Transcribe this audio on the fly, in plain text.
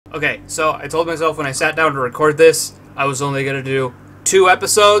Okay, so I told myself when I sat down to record this, I was only going to do 2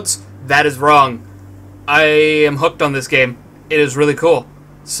 episodes. That is wrong. I am hooked on this game. It is really cool.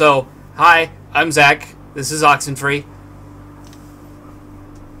 So, hi, I'm Zach. This is Oxenfree.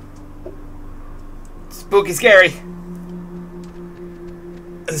 Spooky scary.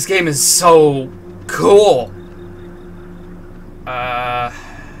 This game is so cool.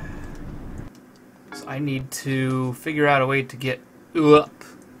 So I need to figure out a way to get up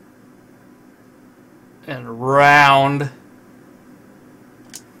and around.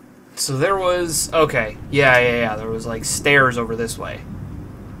 So there was... Okay. Yeah. There was, like, stairs over this way.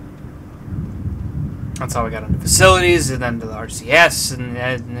 That's how we got into facilities, and then to the RCS,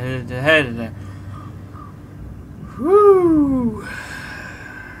 and... Woo!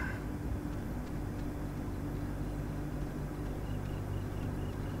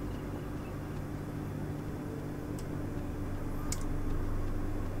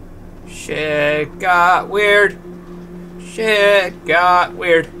 Shit got weird. Shit got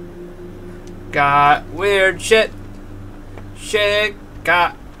weird. Got weird shit. Shit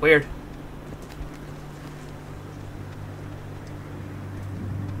got weird.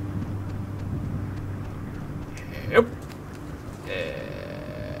 Yep.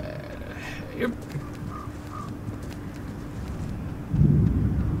 Yep.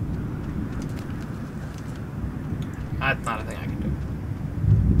 That's not a thing I can do.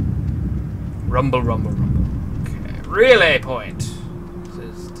 Rumble, rumble, rumble. Okay. Relay point.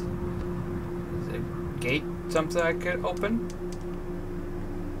 Is a gate something I could open?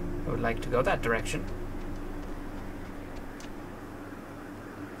 I would like to go that direction.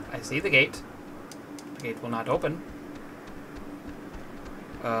 I see the gate. The gate will not open.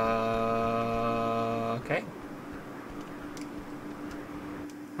 Okay.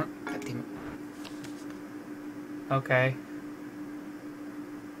 God damn it. Okay.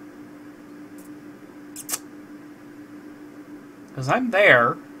 Because I'm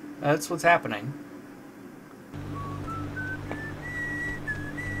there. That's what's happening.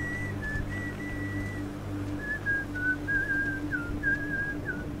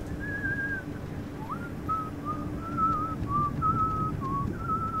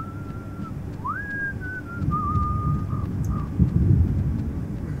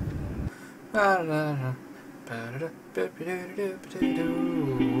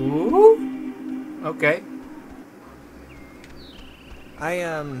 Okay.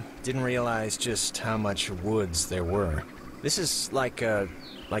 I didn't realize just how much woods there were. This is like a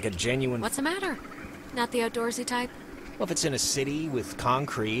genuine... What's the matter? Not the outdoorsy type? Well, if it's in a city with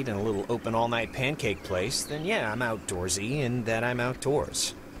concrete and a little open all-night pancake place, then yeah, I'm outdoorsy and that I'm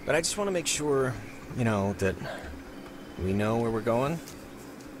outdoors. But I just want to make sure, you know, that we know where we're going.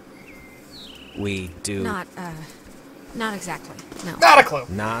 We do... Not exactly, no. Not a clue.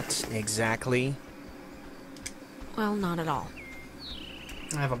 Not exactly? Well, not at all.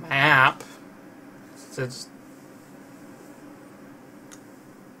 I have a map. It says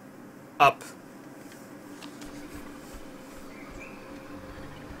up.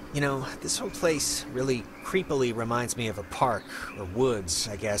 You know, this whole place really creepily reminds me of a park, or woods,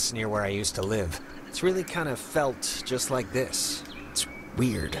 I guess, near where I used to live. It's really kind of felt just like this. It's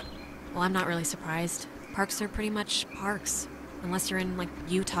weird. Well, I'm not really surprised. Parks are pretty much parks. Unless you're in, like,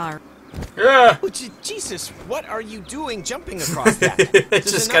 Utah or... Yeah. Oh, Jesus, what are you doing jumping across that?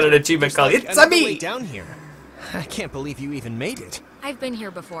 It's just got an achievement called It's a Me! Way down here. I can't believe you even made it. I've been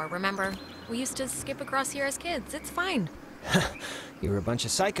here before, remember? We used to skip across here as kids. It's fine. You were a bunch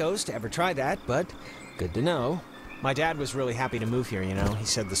of psychos to ever try that, but good to know. My dad was really happy to move here, you know. He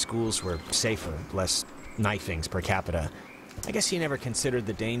said the schools were safer, less knifings per capita. I guess he never considered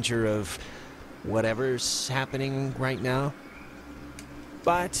the danger of whatever's happening right now.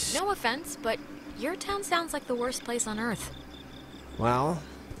 But... No offense, but your town sounds like the worst place on Earth. Well,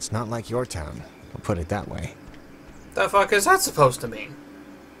 it's not like your town. I'll put it that way. The fuck is that supposed to mean?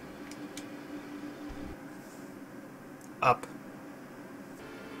 Up.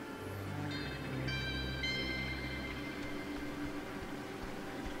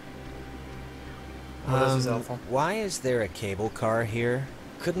 Well, this is helpful. Why is there a cable car here?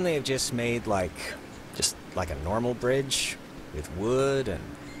 Couldn't they have just made just like a normal bridge with wood and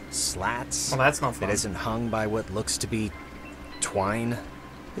slats? Well, that's not fun. That isn't hung by what looks to be twine.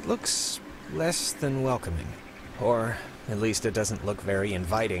 It looks less than welcoming. Or at least it doesn't look very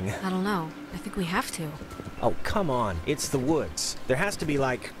inviting. I don't know. I think we have to. Oh, come on. It's the woods. There has to be,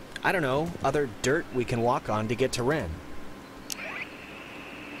 like, I don't know, other dirt we can walk on to get to Ren.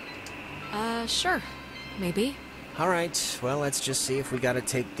 Sure. Maybe. Alright, well, let's just see if we gotta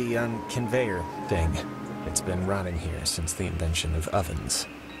take the, conveyor thing. It's been running here since the invention of ovens.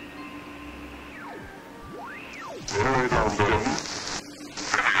 Alright, I'm done.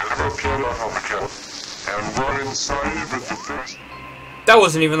 Have a plan on how to count. And run inside with the best. That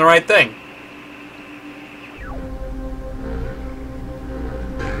wasn't even the right thing.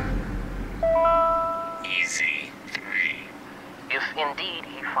 Easy 3. If indeed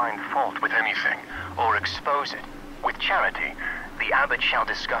he find fault with anything, or expose it, with charity, the abbot shall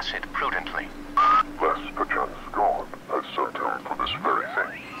discuss it prudently. Lest perchance God has sent him for this very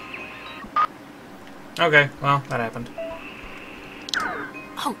thing. Okay, well, that happened.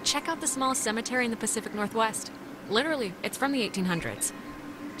 Oh, check out the small cemetery in the Pacific Northwest. Literally, it's from the 1800s.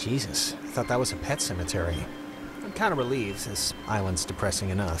 Jesus, I thought that was a pet cemetery. I'm kind of relieved. This island's depressing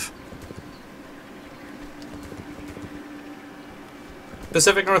enough.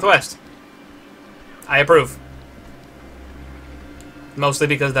 Pacific Northwest. I approve. Mostly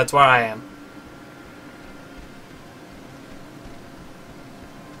because that's where I am.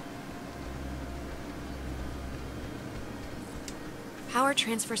 Power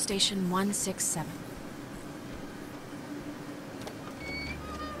Transfer Station 167.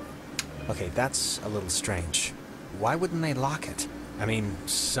 Okay, that's a little strange. Why wouldn't they lock it? I mean,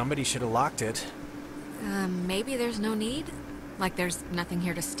 somebody should have locked it. Maybe there's no need? Like there's nothing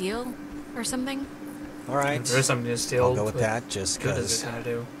here to steal? Or something? Alright. If there is something to steal. I'll go with that, just What does because. it kind of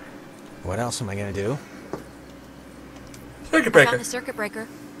do? What else am I gonna do? Circuit I breaker. found the circuit breaker.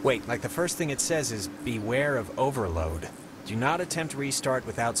 Wait, like the first thing it says is, beware of overload. Do not attempt restart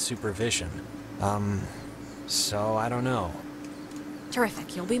without supervision. So I don't know.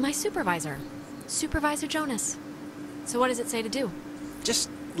 Terrific, you'll be my supervisor. Supervisor Jonas. So what does it say to do? Just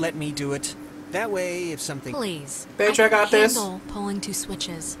let me do it. That way, if something... Please. Bitch, I got can this. handle pulling 2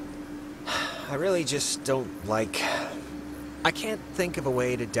 switches. I really just don't like... I can't think of a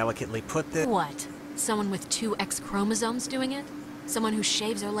way to delicately put this... What? Someone with 2 X chromosomes doing it? Someone who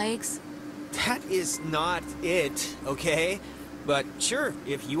shaves her legs? That is not it, okay? But sure,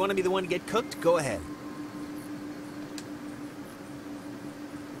 if you want to be the one to get cooked, go ahead.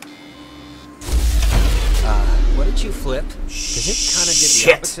 What did you flip? Because it kind of did the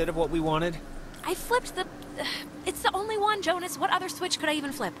Shit. opposite of what we wanted. I flipped the... It's the only one, Jonas. What other switch could I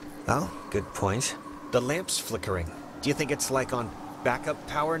even flip? Oh, good point. The lamp's flickering. Do you think it's like on backup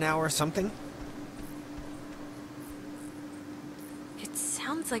power now or something? It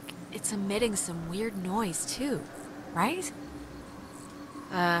sounds like it's emitting some weird noise, too. Right?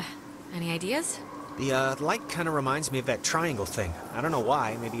 Any ideas? The light kind of reminds me of that triangle thing. I don't know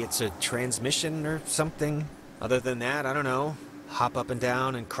why. Maybe it's a transmission or something. Other than that, I don't know. Hop up and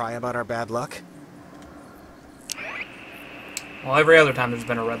down and cry about our bad luck. Well, every other time there's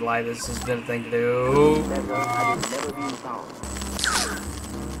been a red light, this has been a thing to do.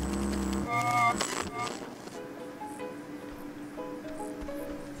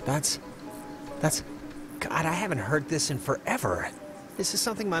 That's... God, I haven't heard this in forever. This is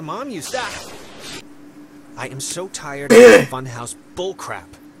something my mom used to... I am so tired of this funhouse bullcrap.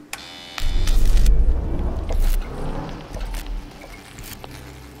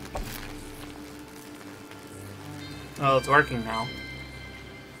 Oh, it's working now.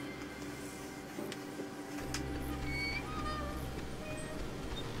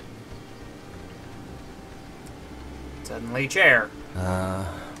 Suddenly chair.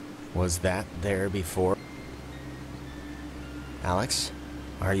 Was that there before? Alex?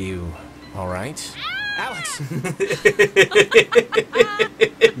 Are you alright? Alex!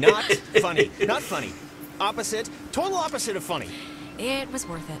 Not funny. Not funny. Opposite. Total opposite of funny. It was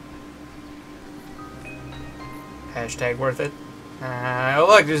worth it. Hashtag worth it. Oh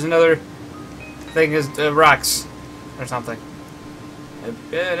look, there's another thing is rocks or something. It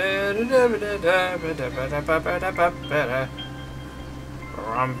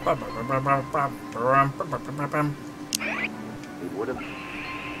would have...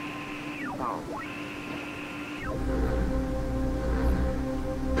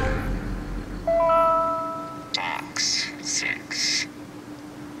 Box 6.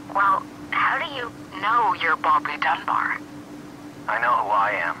 Well, how do you know you're Bobby Dunbar? I know who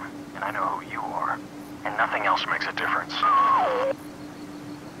I am, and I know who you are, and nothing else makes a difference.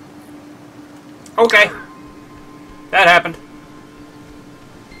 Okay. That happened.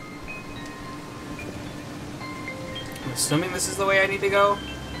 I'm assuming this is the way I need to go.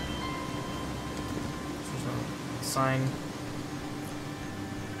 There's a sign.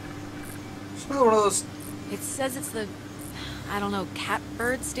 It's another one of those. It says it's the, I don't know,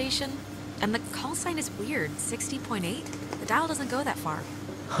 catbird station? And the call sign is weird, 60.8? The dial doesn't go that far.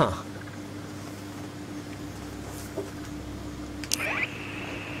 Huh.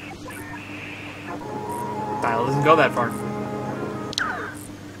 Dial doesn't go that far.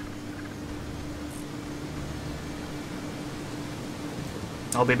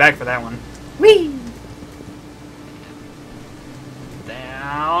 I'll be back for that one. Whee!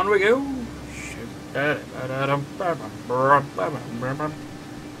 Down we go.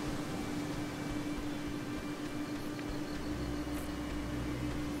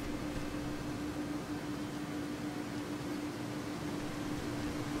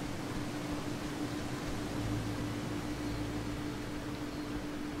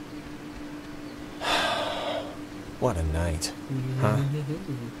 What a night. Huh?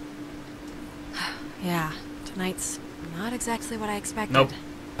 Yeah, tonight's not exactly what I expected. Nope.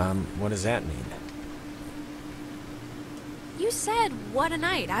 What does that mean? You said, what a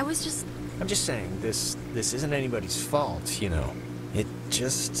night. I was just... I'm just saying, this isn't anybody's fault, you know. It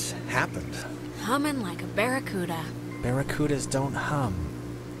just happened. humming like a barracuda. Barracudas don't hum.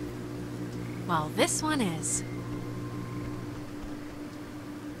 Well, this one is.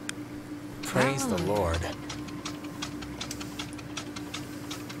 Praise the Lord.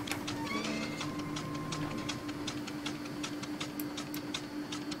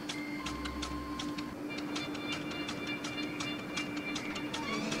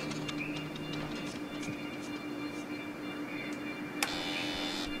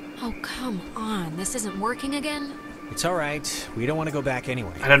 Oh, come on. This isn't working again? It's all right. We don't want to go back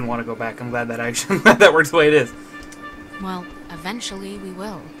anyway. I didn't want to go back. I'm glad that that works the way it is. Well, eventually we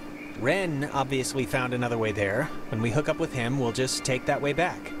will. Ren obviously found another way there. When we hook up with him, we'll just take that way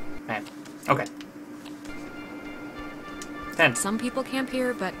back. Man. Okay. 10. Some people camp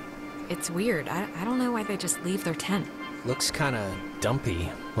here, but it's weird. I don't know why they just leave their tent. Looks kind of dumpy.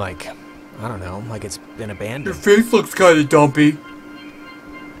 Like, I don't know, like it's been abandoned. Your face looks kind of dumpy.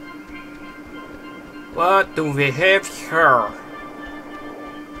 What do we have here?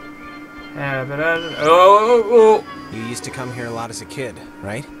 Oh. You used to come here a lot as a kid,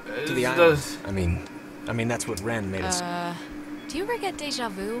 right? To the Does- island. I mean that's what Ren made us. Do you ever get deja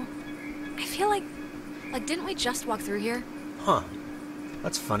vu? I feel like didn't we just walk through here? Huh.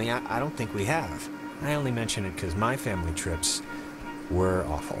 That's funny. I don't think we have. I only mention it because my family trips were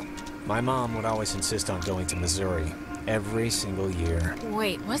awful. My mom would always insist on going to Missouri every single year.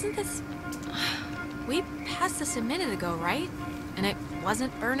 Wait, wasn't this... We passed this a minute ago, right? And it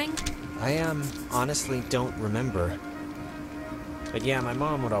wasn't burning? I honestly don't remember. But yeah, my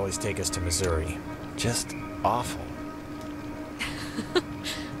mom would always take us to Missouri. Just awful.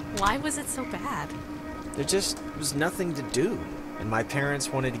 Why was it so bad? There just was nothing to do. And my parents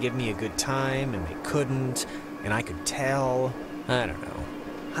wanted to give me a good time, and they couldn't. And I could tell. I don't know.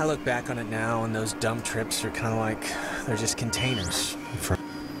 I look back on it now, and those dumb trips are kind of like... They're just containers.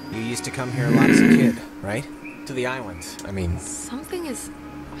 You used to come here a lot as a kid, right? To the island, I mean... Something's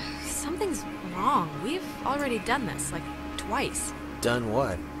wrong. We've already done this, like, twice. Done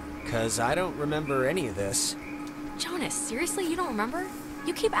what? 'Cause I don't remember any of this. Jonas, seriously, you don't remember?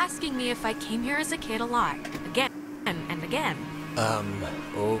 You keep asking me if I came here as a kid a lot. Again and again.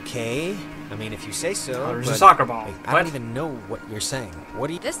 Okay. I mean, if you say so, Oh, there's but a soccer ball. I What? don't even know what you're saying. What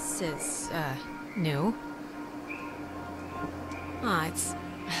do you... This is, new. Ah, it's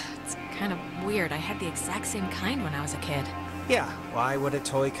kind of weird. I had the exact same kind when I was a kid. Yeah, why would a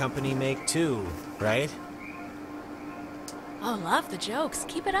toy company make two, right? Oh, love the jokes.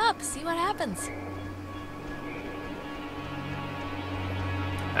 Keep it up. See what happens.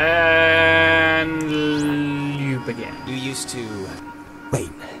 And loop again. You used to... Wait.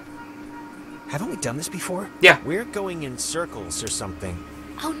 Haven't we done this before? Yeah. We're going in circles or something.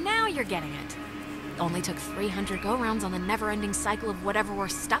 Oh, now you're getting it. Only took 300 go-rounds on the never-ending cycle of whatever we're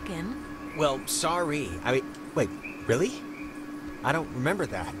stuck in. Well, sorry. I mean, wait, really? I don't remember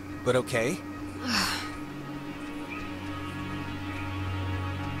that, but okay.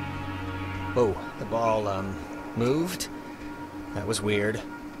 Oh, the ball, moved? That was weird.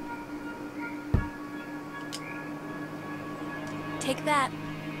 Take that,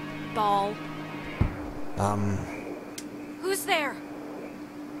 ball. Um, Who's there?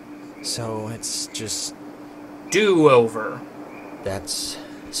 so it's just... Do-over. That's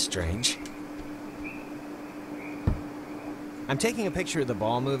strange. I'm taking a picture of the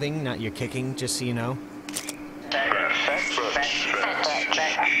ball moving, not your kicking, just so you know.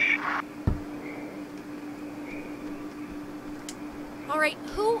 Alright,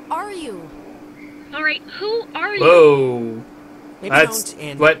 who are you? Whoa. Maybe That's...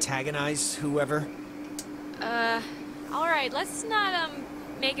 don't what? antagonize whoever. Alright, let's not,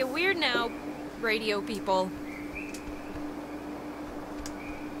 make it weird now, radio people.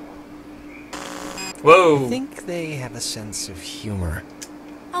 Whoa. I think they have a sense of humor.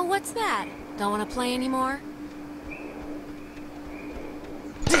 Oh, what's that? Don't want to play anymore?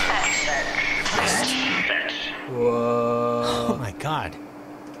 Oh Whoa. my god.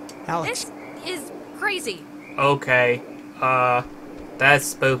 Alex. This is crazy. Okay. That's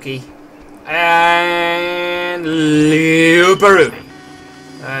spooky. And Leoparoo.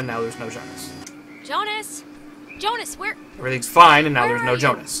 And now there's no Jonas. Jonas! Jonas, where? Everything's fine, and now Where there's are no you?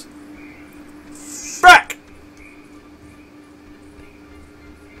 Jonas. Frack!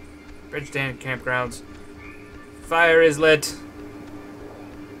 Bridge stand campgrounds. Fire is lit.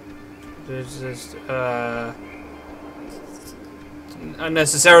 There's just,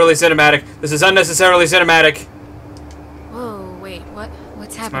 unnecessarily cinematic. This is unnecessarily cinematic. Whoa, wait, what's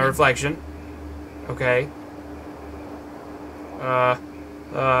It's happening? my reflection. Okay.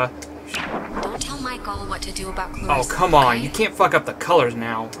 Don't tell Michael what to do about Clarissa. Oh, come on. okay? You can't fuck up the colors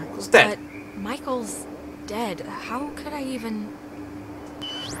now. Michael's dead. But Michael's dead. How could I even...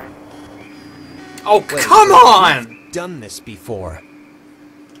 Oh, Wait, come on! We've done this before.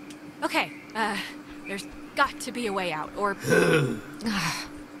 Okay, there's got to be a way out, or...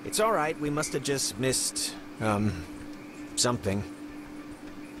 It's alright, we must have just missed, something.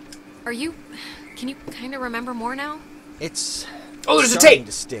 Are you... Can you kind of remember more now? It's... Oh, there's a starting tape!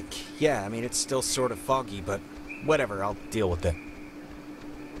 to stick. Yeah, I mean, it's still sort of foggy, but whatever, I'll deal with it.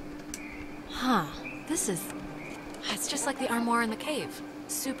 Huh. This is... It's just like the armoire in the cave.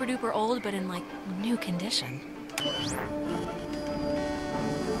 Super duper old, but in, like, new condition.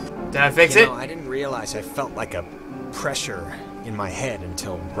 Did I fix You it? know, I didn't realize I felt like a pressure in my head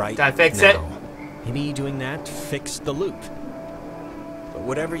until right Did I fix now. it? Maybe doing that fixed the loop. But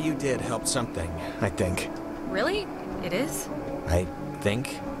whatever you did helped something, I think. Really? It is? I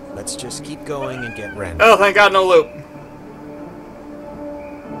think. Let's just keep going and get Ren. Oh, thank God, no loop.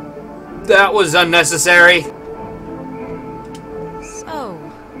 That was unnecessary. So...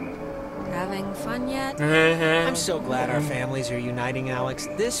 Having fun yet? I'm so glad our families are uniting, Alex.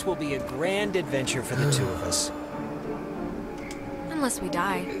 This will be a grand adventure for the two of us. Unless we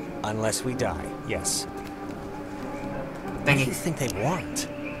die. Unless we die, yes. What Thank do you. you think they want?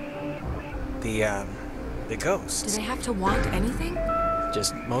 The Do ghosts. they have to want anything?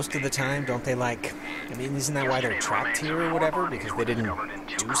 Just most of the time, don't they like... I mean, isn't that why they're trapped here or whatever? Because they didn't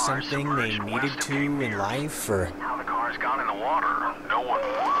do something they needed to in life, or... How the car's gone in the water. No one...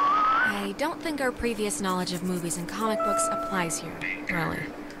 I don't think our previous knowledge of movies and comic books applies here, really.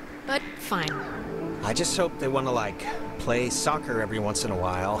 But fine. I just hope they want to, like, play soccer every once in a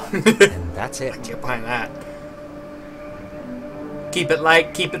while, and that's it. Get behind that. Keep it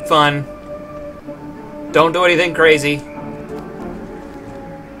light, keep it fun. Don't do anything crazy.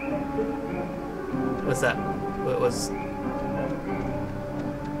 What's that? What was...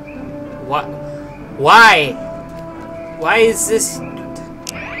 What? Why? Why is this...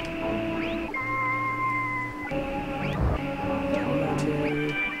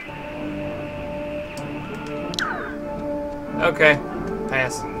 Okay,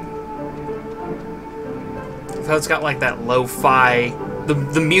 pass. So it's got like that lo-fi.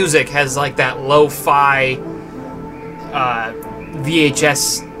 The music has like that lo-fi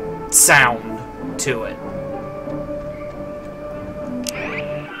VHS sound to it.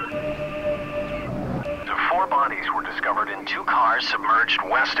 The 4 bodies were discovered in 2 cars submerged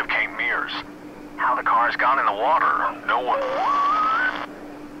west of Cape Mears. How the car's gone in the water. No one...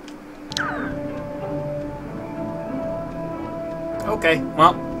 Okay,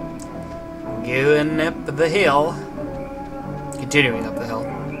 well, going up the hill, continuing up the hill.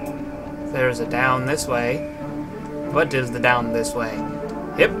 There's a down this way. What is the down this way?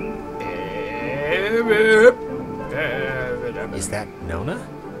 Yep. Is that Nona?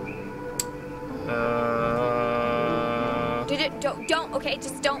 Don't, okay?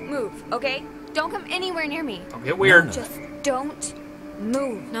 Just don't move, okay? Don't come anywhere near me. Don't get weird. Nona. Just don't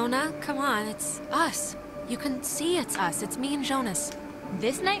move. Nona, come on, it's us. You can see it's us. It's me and Jonas.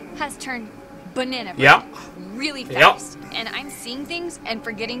 This night has turned banana bread Yep. really Yep. fast. And I'm seeing things and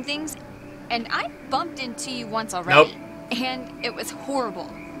forgetting things. And I bumped into you once already. And it was horrible.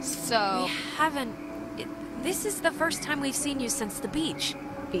 So, We haven't... This is the first time we've seen you since the beach.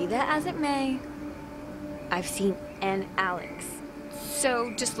 be that as it may, I've seen an Alex.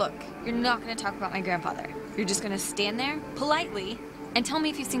 So just look, you're not going to talk about my grandfather. You're just going to stand there politely and tell me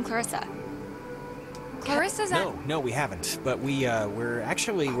if you've seen Clarissa. Clarissa's at... No, we haven't. But we're come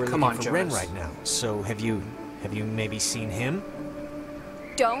looking on, for Ren Jonas. right now. So have you maybe seen him?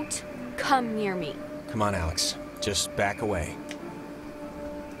 Don't come near me. Come on, Alex. Just back away.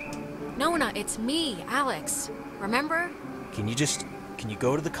 Nona, it's me, Alex. Remember? Can you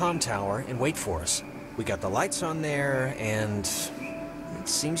go to the comm tower and wait for us? We got the lights on there, and it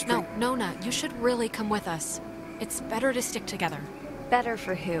seems pretty... No, Nona, you should really come with us. It's better to stick together. Better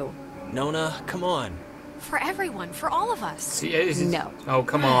for who? Nona, come on. For everyone, for all of us. See, No. Oh,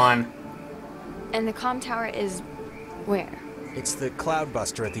 come on. And the comm tower is where? It's the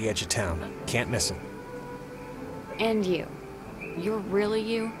Cloudbuster at the edge of town. Can't miss it. And you. You're really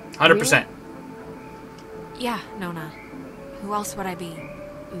you? 100%. Yeah, Nona. Who else would I be?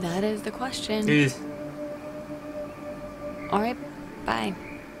 Really? That is the question. Ugh. All right, bye.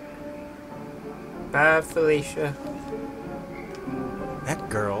 Bye, Felicia. That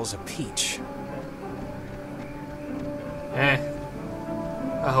girl's a peach.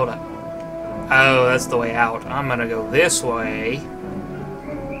 Oh, hold up. Oh, that's the way out. I'm gonna go this way.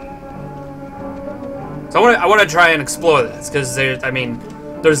 So I want to try and explore this, because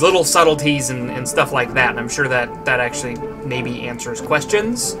there's little subtleties and stuff like that, and I'm sure that actually maybe answers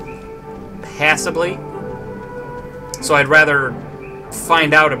questions. Passably. So I'd rather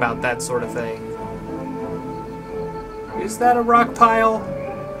find out about that sort of thing. Is that a rock pile?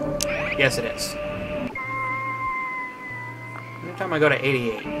 Yes, it is. Every time I go to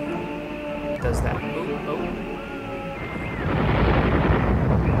 88, it does that. Ooh, oh.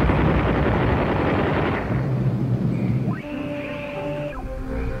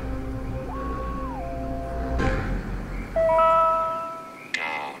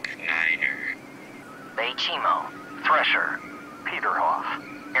 Dog Niner. Baychimo, Thresher, Peterhoff,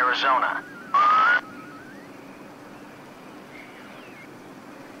 Arizona.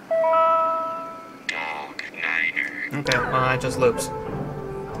 Dog Niner. Okay, well, it just loops.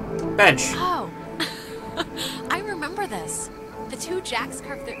 Bench. Oh, I remember this. The two Jacks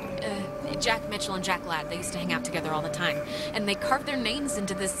carved their... Jack Mitchell and Jack Ladd, they used to hang out together all the time. And they carved their names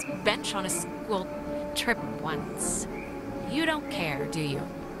into this bench on a school trip once. You don't care, do you?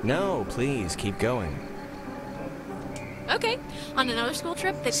 No, please, keep going. Okay, on another school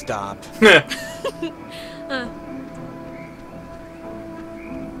trip, they... Stop.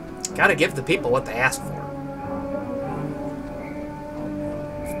 Gotta give the people what they ask for.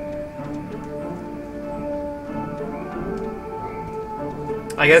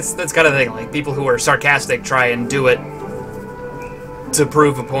 I guess that's kind of the thing. Like, people who are sarcastic try and do it to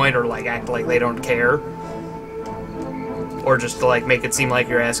prove a point, or like act like they don't care, or just to like make it seem like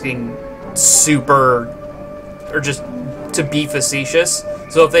you're asking super, or just to be facetious.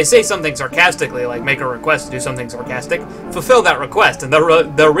 So if they say something sarcastically, like make a request to do something sarcastic, fulfill that request, and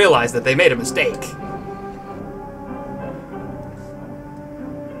they'll realize that they made a mistake.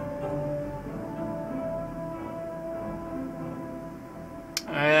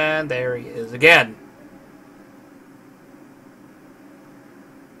 And there he is again.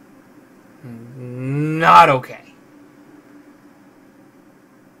 Not okay.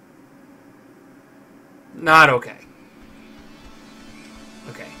 Not okay.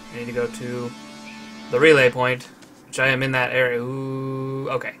 Okay, I need to go to the relay point, which I am in that area. Ooh,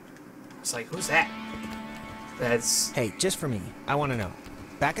 okay. It's like, who's that? That's... Hey, just for me, I want to know.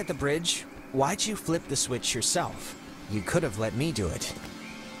 Back at the bridge, why'd you flip the switch yourself? You could have let me do it.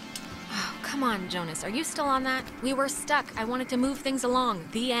 Oh, come on, Jonas. Are you still on that? We were stuck. I wanted to move things along.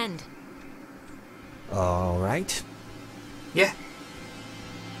 The end. All right. Yeah.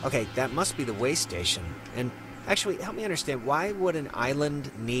 Okay, that must be the way station. And actually, help me understand, why would an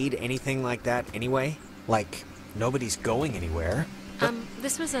island need anything like that anyway? Like, nobody's going anywhere.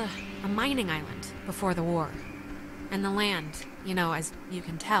 This was a mining island before the war. And the land, you know, as you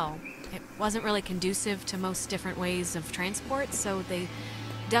can tell, it wasn't really conducive to most different ways of transport, so they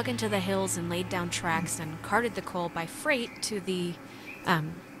dug into the hills and laid down tracks and carted the coal by freight to the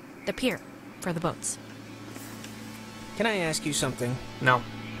pier for the boats. Can I ask you something? No.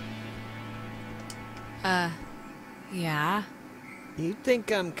 Yeah? You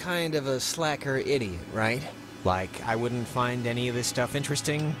think I'm kind of a slacker idiot, right? Like, I wouldn't find any of this stuff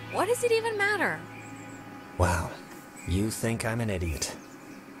interesting? What does it even matter? Wow, you think I'm an idiot.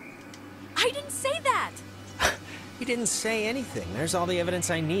 I didn't say that! You didn't say anything. There's all the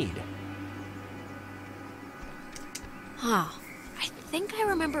evidence I need. Huh. I think I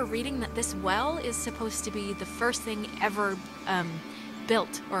remember reading that this well is supposed to be the first thing ever,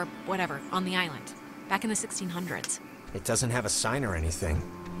 built, or whatever, on the island. Back in the 1600s. It doesn't have a sign or anything.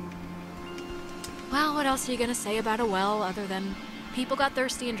 Well, what else are you gonna say about a well other than people got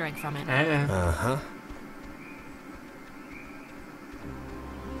thirsty and drank from it? Uh-huh.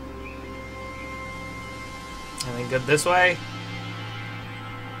 Anything good this way?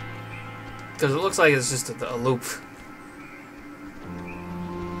 Because it looks like it's just a loop.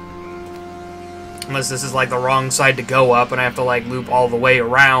 Unless this is like the wrong side to go up and I have to like loop all the way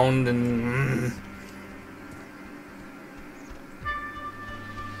around and...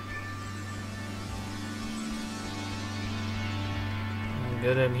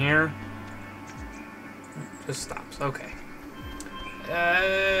 Good in here. just stops. Okay.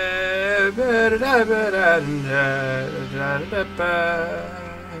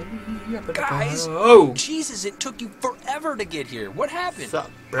 Guys! Oh! Jesus, it took you forever to get here. What happened? What's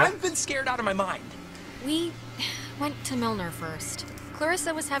up, bruh? I've been scared out of my mind. We went to Milner first.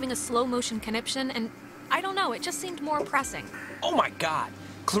 Clarissa was having a slow motion conniption, and I don't know, it just seemed more pressing. Oh my god.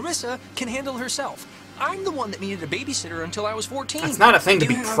 Clarissa can handle herself. I'm the one that needed a babysitter until I was 14. That's not a thing to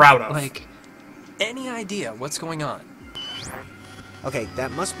Do be you have, proud of. Like, any idea what's going on? Okay,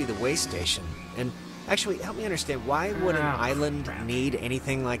 that must be the way station. And actually, help me understand, why would an island need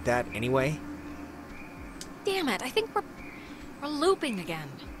anything like that anyway? Damn it, I think we're looping again.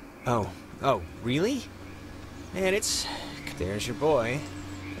 Oh, really? Man, there's your boy.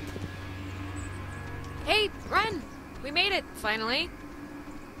 Hey, Ren! We made it, finally.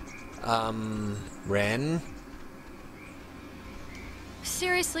 Ren?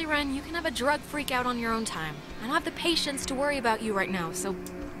 Seriously, Ren, you can have a drug freak out on your own time. I don't have the patience to worry about you right now, so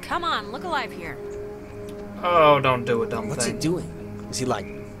come on, look alive here. Oh, don't do a dumb What's he thing. doing? Is he, like,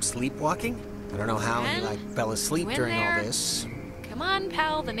 sleepwalking? I don't know how he, Ren, like, fell asleep you in during all there? this. Come on,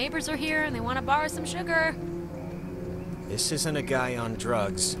 pal, the neighbors are here and they want to borrow some sugar. This isn't a guy on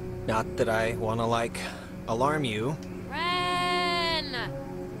drugs. Not that I want to, like, alarm you. Ren!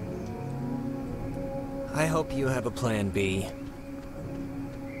 I hope you have a plan B.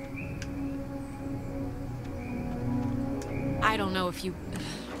 I don't know if you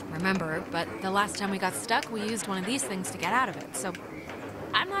remember, but the last time we got stuck, we used one of these things to get out of it, so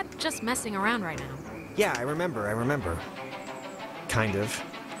I'm not just messing around right now. Yeah, I remember. Kind of.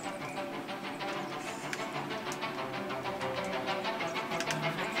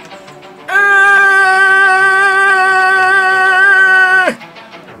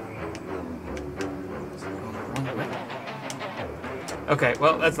 Okay,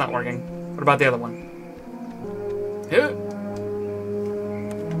 well, that's not working. What about the other one? Yeah.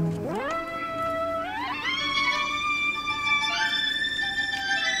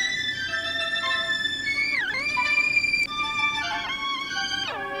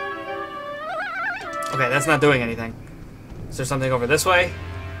 Okay, that's not doing anything. Is there something over this way?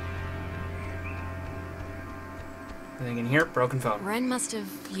 Anything in here? Broken phone. Ren must have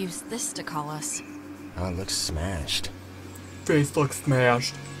used this to call us. Oh, it looks smashed. Face looks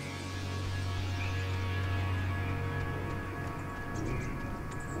smashed.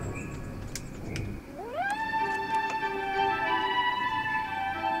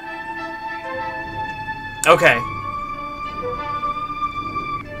 Okay.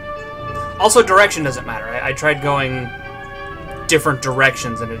 Also, direction doesn't matter. I tried going different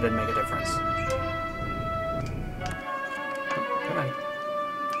directions and it didn't make a difference. Come on.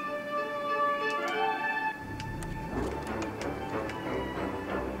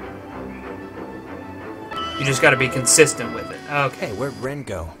 You just gotta be consistent with it. Okay. Hey, where'd Ren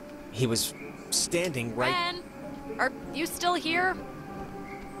go? He was standing right... Ren! Are you still here?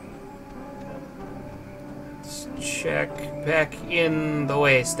 Let's check back in the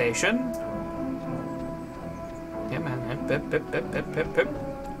way station. Yeah, man. Hip, hip, hip, hip, hip, hip.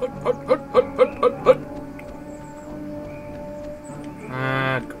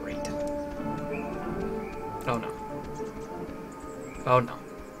 Great. Oh, no. Oh, no.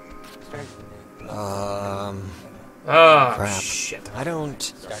 Oh, Crap. shit. I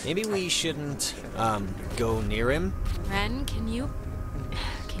don't... Maybe we shouldn't, go near him? Ren, can you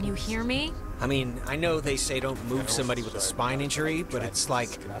hear me? I mean, I know they say don't move somebody with a spine injury, but it's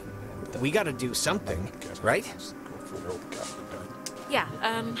like... We gotta do something, right? Yeah,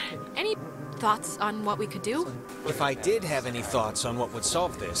 any thoughts on what we could do? If I did have any thoughts on what would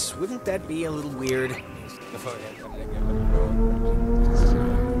solve this, wouldn't that be a little weird?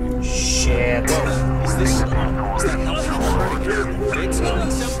 Shit. Is that helpful? It's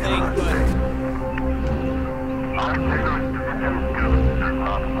doing something, but...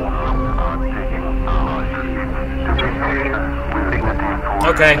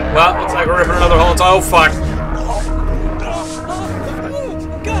 Okay, well, looks like we're ripping another hole. Oh, fuck.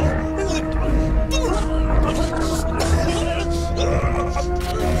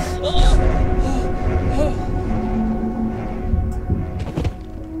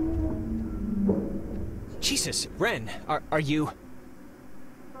 Jesus, Ren, are you...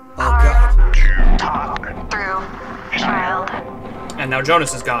 Oh, Hard God. to talk through, child. And now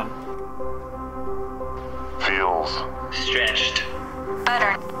Jonas is gone. Feels Stretched.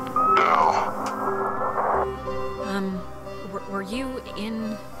 Better. now. Were you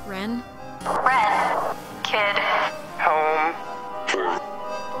in Ren? Ren. Kid. Home.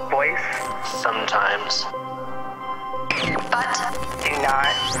 Voice. Sometimes. But do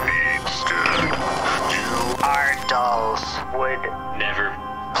not Be scared. You Our dolls would never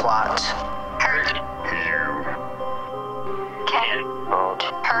plot hurt you. Can't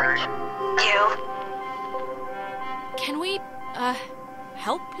hurt you. Can we,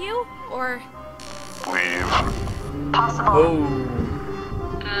 help you? Or... Leave. Possible. Oh.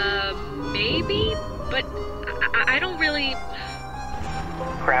 Maybe? But I don't really...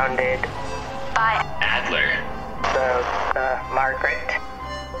 Grounded by Adler. The Margaret.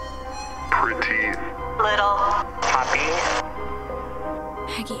 Pretty. Little Poppy.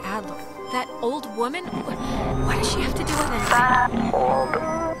 Peggy Adler. That old woman? What does she have to do with it? The old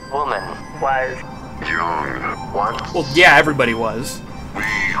woman was Young. Once. Well, yeah, everybody was. We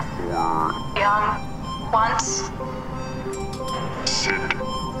were. young once, Sit.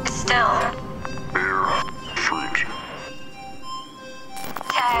 still. Bear. Fruit.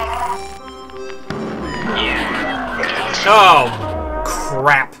 Tag. Oh,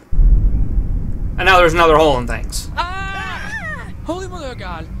 crap. And now there's another hole in things. Ah! Holy mother of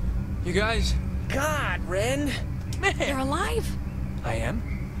God. You guys... God, Ren! Man! You're alive? I am.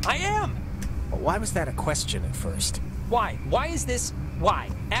 I am! Why was that a question at first? Why? Why is this... Why?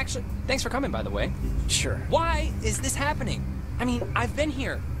 Actually, thanks for coming, by the way. Sure. Why is this happening? I mean, I've been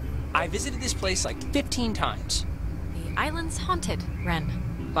here. I visited this place like 15 times. The island's haunted,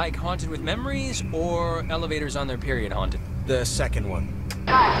 Ren. Like haunted with memories or elevators on their period haunted? The second one.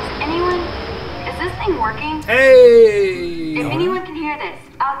 Guys, is this thing working? Hey! If anyone can hear this,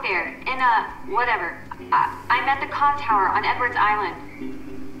 out there, in whatever, I'm at the comm tower on Edwards Island.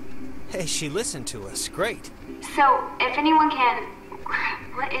 Hey, she listened to us. Great. So, if anyone can,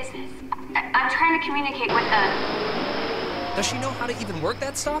 what is this? I'm trying to communicate with the... Does she know how to even work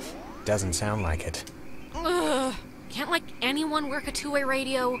that stuff? Doesn't sound like it. Ugh. Can't, like, anyone work a two-way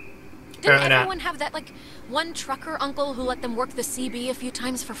radio? Didn't Apparently not. everyone have that, like, one trucker uncle who let them work the CB a few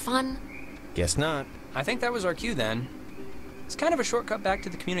times for fun? Guess not. I think that was our cue then. It's kind of a shortcut back to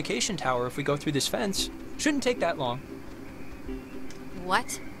the communication tower if we go through this fence. Shouldn't take that long.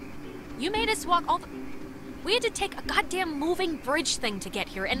 What? You made us walk all the... We had to take a goddamn moving bridge thing to get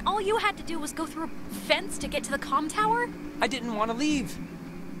here, and all you had to do was go through a fence to get to the comm tower? I didn't want to leave.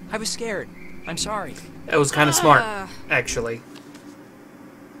 I was scared. I'm sorry. That was kind of smart, actually.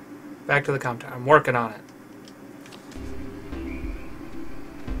 Back to the comm tower. I'm working on it.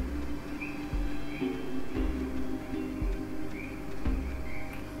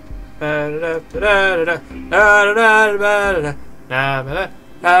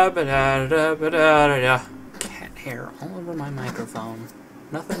 Cat hair all over my microphone.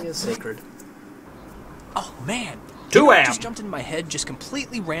 Nothing is sacred. Oh, man. 2 What a.m. just jumped into my head just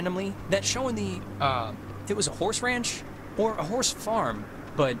completely randomly. That show in the, it was a horse ranch or a horse farm,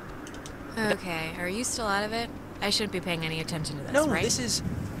 but... Okay, are you still out of it? I shouldn't be paying any attention to this, No, right? this is...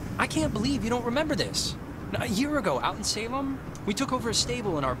 I can't believe you don't remember this. A year ago, out in Salem, we took over a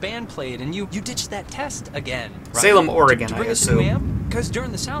stable and our band played, and you ditched that test again, right? Salem, Oregon, to I bring us a new assume. amp? Because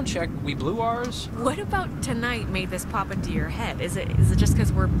during the sound check, we blew ours. What about tonight made this pop into your head? Is it just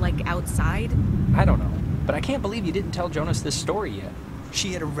because we're, like, outside? I don't know, but I can't believe you didn't tell Jonas this story yet.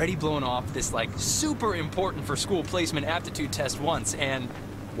 She had already blown off this, like, super important for school placement aptitude test once, and...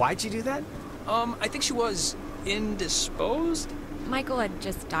 Why'd you do that? I think she was indisposed? Michael had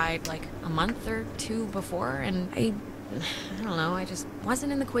just died, like, a month or two before, and I don't know, I just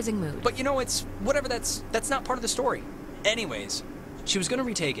wasn't in the quizzing mood. But you know, it's whatever, that's not part of the story. Anyways, she was gonna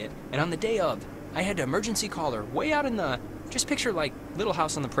retake it, and on the day of, I had to emergency call her way out in the, just picture like Little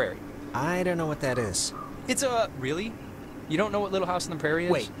House on the Prairie. I don't know what that is. It's a, really? You don't know what Little House on the Prairie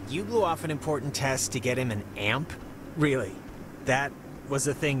is? Wait, you blew off an important test to get him an amp? Really? That was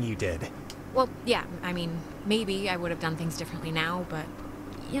the thing you did? Well, yeah, I mean, maybe I would have done things differently now, but,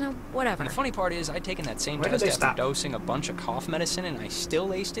 you know, whatever. And the funny part is, I'd taken that same Where did test they after stop? dosing a bunch of cough medicine, and I still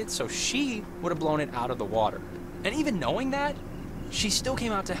aced it, so she would have blown it out of the water. And even knowing that, she still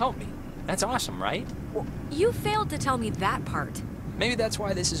came out to help me. That's awesome, right? You failed to tell me that part. Maybe that's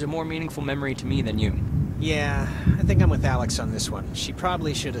why this is a more meaningful memory to me than you. Yeah, I think I'm with Alex on this one. She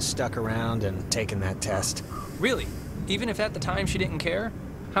probably should have stuck around and taken that test. Really? Even if at the time she didn't care?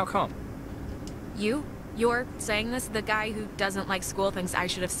 How come? You're saying this? The guy who doesn't like school thinks I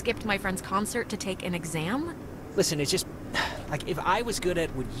should have skipped my friend's concert to take an exam? Listen, it's just... Like, if I was good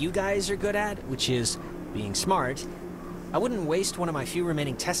at what you guys are good at, which is being smart, I wouldn't waste one of my few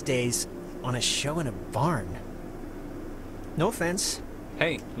remaining test days on a show in a barn. No offense.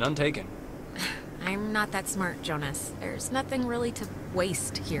 Hey, none taken. I'm not that smart, Jonas. There's nothing really to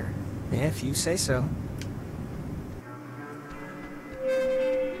waste here. Yeah, if you say so.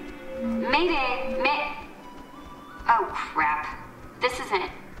 Mayday! Oh, crap. This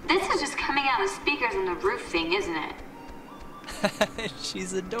This is just coming out of speakers on the roof thing, isn't it?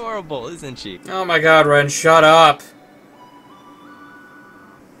 She's adorable, isn't she? Oh my god, Ren, shut up.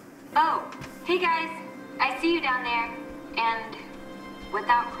 Oh, hey guys. I see you down there. And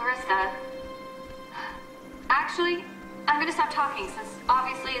without Clarissa... Actually, I'm gonna stop talking since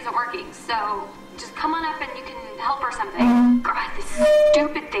obviously isn't working. So just come on up and you can help or something. God, this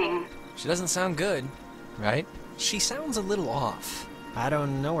stupid thing. She doesn't sound good, right? She sounds a little off. I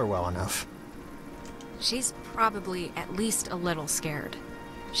don't know her well enough. She's probably at least a little scared.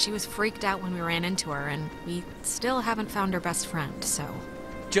 She was freaked out when we ran into her, and we still haven't found her best friend, so...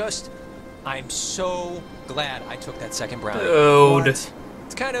 I'm so glad I took that second brownie. Dude.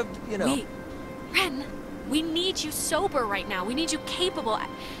 It's kind of, you know... Ren, we need you sober right now. We need you capable.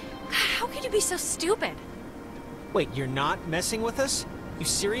 How could you be so stupid? Wait, you're not messing with us? You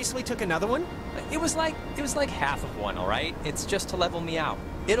seriously took another one? It was like half of one, all right? It's just to level me out.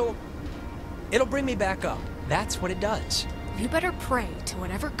 It'll bring me back up. That's what it does. You better pray to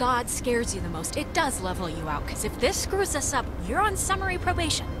whatever god scares you the most. It does level you out, because if this screws us up, you're on summary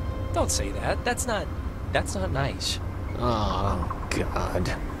probation. Don't say that. That's not nice. Oh,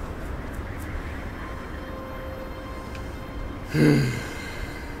 God.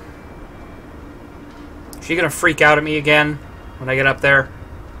 She gonna freak out at me again when I get up there?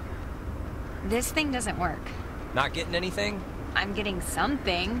 This thing doesn't work. Not getting anything? I'm getting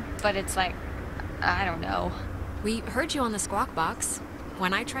something, but it's like, I don't know. We heard you on the squawk box.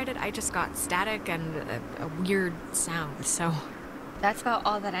 When I tried it, I just got static and a weird sound, so... That's about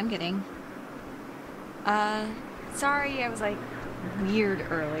all that I'm getting. Sorry I was like weird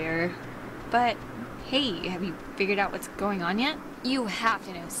earlier. But hey, have you figured out what's going on yet? You have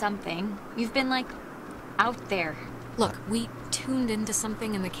to know something. You've been like out there. Look, we tuned into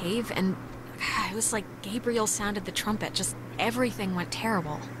something in the cave, and it was like Gabriel sounded the trumpet. Just everything went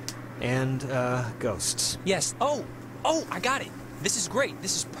terrible. And, ghosts. Yes. Oh, I got it. This is great.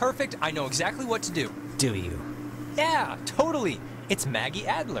 This is perfect. I know exactly what to do. Do you? Yeah, totally. It's Maggie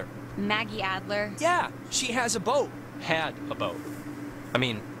Adler. Maggie Adler? Yeah, she has a boat. Had a boat. I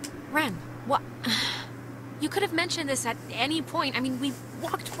mean... Ren, what? You could have mentioned this at any point. I mean, we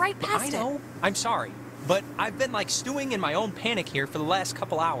walked right past it. I know. I'm sorry. But I've been like stewing in my own panic here for the last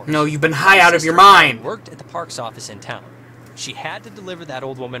couple hours. No, you've been high out of your mind. Worked at the parks office in town. She had to deliver that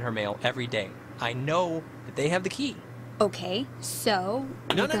old woman her mail every day. I know that they have the key. Okay, so...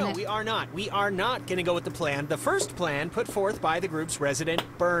 No, we are not. We are not gonna go with the plan. The first plan put forth by the group's resident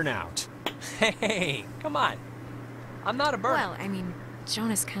Burnout. Hey, come on. I'm not a burn. Well, I mean,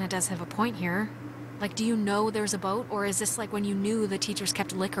 Jonas kind of does have a point here. Like, do you know there's a boat, or is this like when you knew the teachers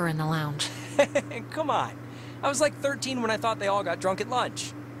kept liquor in the lounge? Come on. I was like 13 when I thought they all got drunk at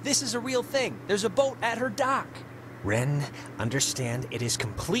lunch. This is a real thing. There's a boat at her dock. Ren, understand it is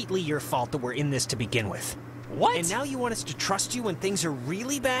completely your fault that we're in this to begin with. What? And now you want us to trust you when things are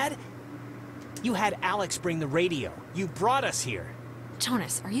really bad? You had Alex bring the radio. You brought us here.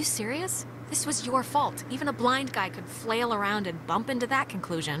 Jonas, are you serious? This was your fault. Even a blind guy could flail around and bump into that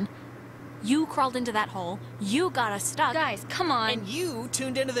conclusion. You crawled into that hole. You got us stuck. Guys, come on. And you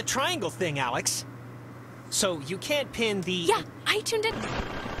tuned into the triangle thing, Alex. So you can't pin the... Yeah, I tuned in.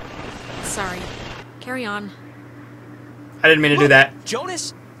 Sorry. Carry on. I didn't mean to do that.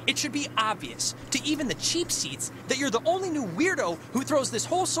 Jonas, it should be obvious to even the cheap seats that you're the only new weirdo who throws this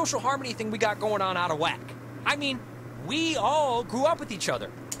whole social harmony thing we got going on out of whack. I mean, we all grew up with each other.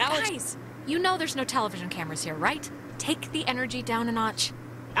 Alex... Guys, you know there's no television cameras here, right? Take the energy down a notch.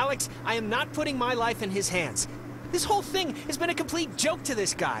 Alex, I am not putting my life in his hands. This whole thing has been a complete joke to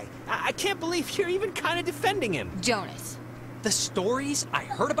this guy. I can't believe you're even kind of defending him. Jonas. The stories I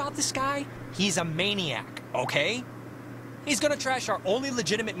heard about this guy, he's a maniac, okay? He's gonna trash our only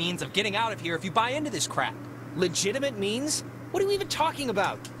legitimate means of getting out of here if you buy into this crap. Legitimate means? What are you even talking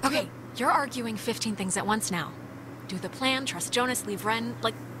about? Okay, you're arguing 15 things at once now. Do the plan, trust Jonas, leave Ren,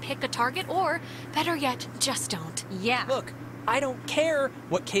 like, pick a target, or, better yet, just don't. Yeah. Look, I don't care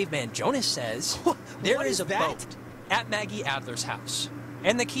what Caveman Jonas says. There is a boat at Maggie Adler's house.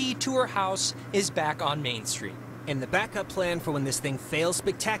 And the key to her house is back on Main Street. And the backup plan for when this thing fails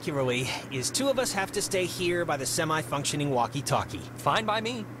spectacularly is two of us have to stay here by the semi-functioning walkie-talkie. Fine by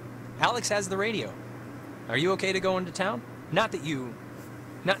me. Alex has the radio. Are you okay to go into town? Not that you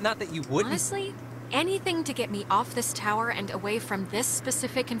wouldn't. Honestly, anything to get me off this tower and away from this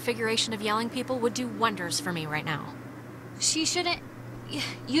specific configuration of yelling people would do wonders for me right now. You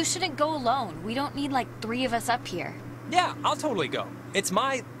shouldn't go alone. We don't need like 3 of us up here. Yeah, I'll totally go. It's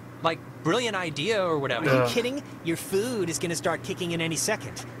my, like, brilliant idea or whatever. Are you kidding? Your food is gonna start kicking in any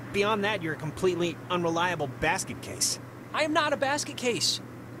second. Beyond that, you're a completely unreliable basket case. I am not a basket case.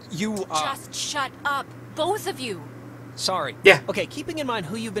 You, Just shut up, both of you. Sorry. Yeah. Okay, keeping in mind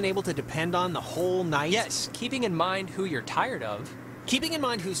who you've been able to depend on the whole night. Yes, keeping in mind who you're tired of. Keeping in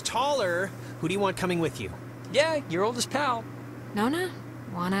mind who's taller, who do you want coming with you? Yeah, your oldest pal. Nona,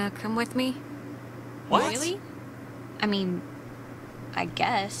 wanna come with me? What? Really? I mean, I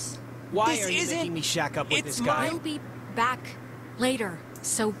guess. Why This are you isn't- making me shack up with it's this guy? I'll be back later,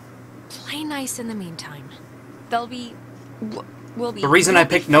 so play nice in the meantime. They'll be. We'll be. The reason I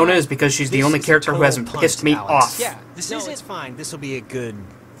picked Nona is because she's the This only is a character who total hasn't punt, pissed me Alex. off. Yeah, this No, isn't... it's fine. This will be a good...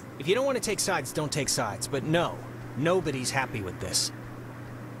 If you don't want to take sides, don't take sides. But no, nobody's happy with this.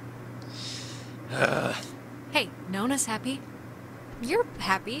 Hey, Nona's happy. You're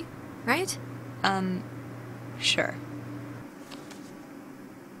happy, right? Sure.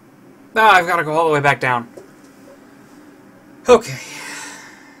 Ah, I've got to go all the way back down. Okay.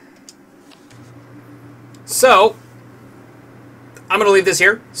 So, I'm going to leave this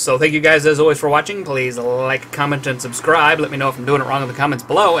here. So thank you guys as always for watching. Please like, comment, and subscribe. Let me know if I'm doing it wrong in the comments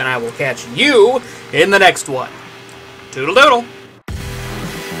below, and I will catch you in the next one. Toodle doodle.